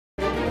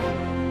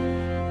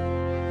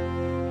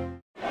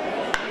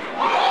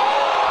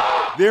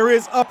There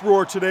is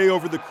uproar today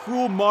over the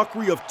cruel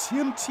mockery of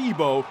Tim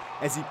Tebow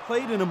as he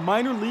played in a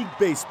minor league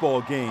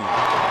baseball game.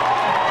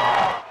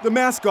 The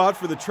mascot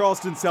for the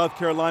Charleston, South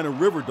Carolina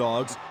River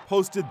Dogs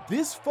posted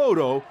this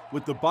photo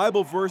with the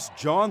Bible verse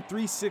John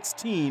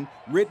 3:16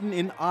 written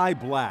in eye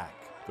black.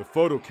 The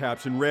photo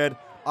caption read,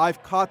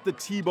 "I've caught the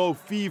Tebow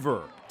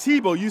fever."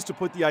 Tebow used to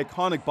put the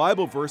iconic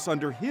Bible verse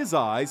under his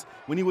eyes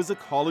when he was a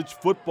college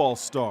football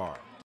star.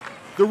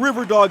 The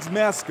River Dogs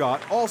mascot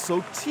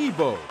also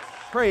Tebowed,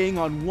 praying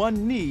on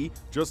one knee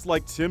just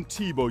like Tim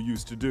Tebow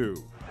used to do.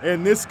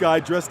 And this guy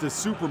dressed as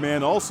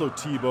Superman also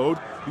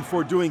Tebowed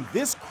before doing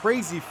this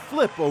crazy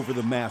flip over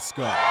the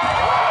mascot.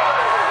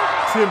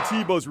 Tim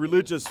Tebow's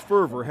religious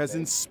fervor has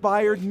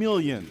inspired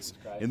millions,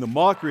 and the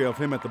mockery of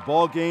him at the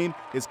ball game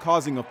is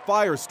causing a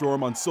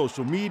firestorm on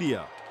social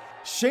media.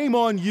 Shame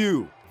on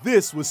you!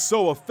 This was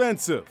so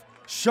offensive.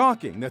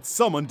 Shocking that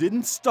someone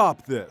didn't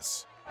stop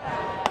this.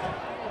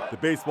 The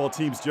baseball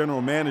team's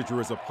general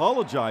manager is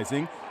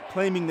apologizing,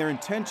 claiming their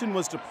intention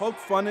was to poke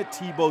fun at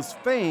Tebow's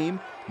fame,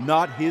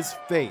 not his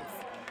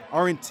faith.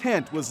 Our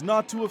intent was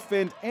not to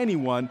offend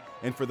anyone,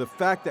 and for the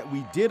fact that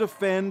we did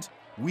offend,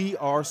 we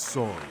are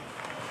sorry.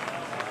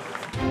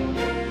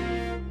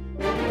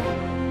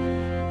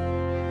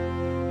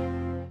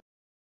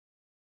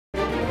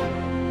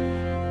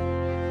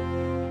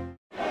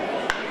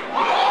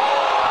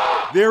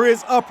 There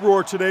is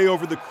uproar today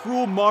over the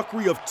cruel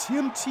mockery of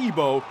Tim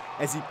Tebow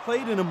as he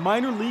played in a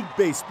minor league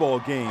baseball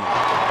game.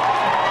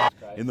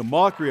 And the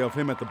mockery of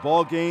him at the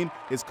ball game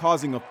is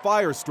causing a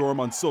firestorm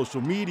on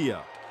social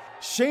media.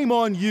 Shame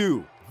on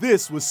you!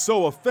 This was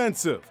so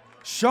offensive.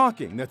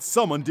 Shocking that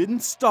someone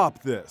didn't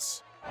stop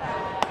this.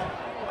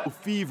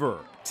 Fever.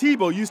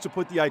 Tebow used to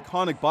put the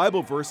iconic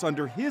Bible verse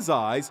under his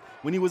eyes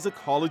when he was a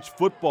college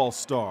football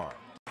star.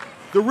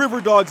 The River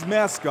Dogs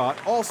mascot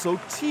also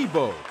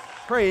Tebowed,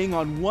 praying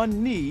on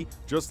one knee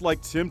just like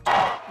Tim.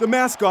 The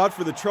mascot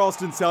for the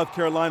Charleston, South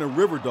Carolina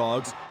River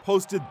Dogs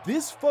posted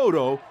this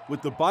photo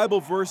with the Bible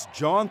verse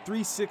John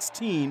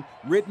 3:16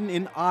 written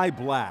in eye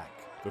black.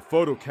 The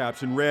photo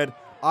caption read,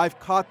 "I've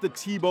caught the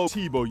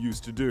Tebow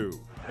used to do."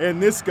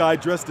 And this guy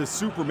dressed as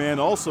Superman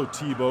also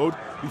Tebowed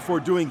before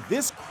doing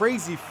this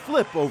crazy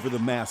flip over the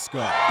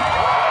mascot.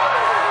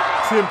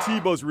 Tim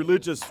Tebow's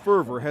religious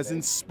fervor has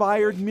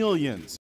inspired millions.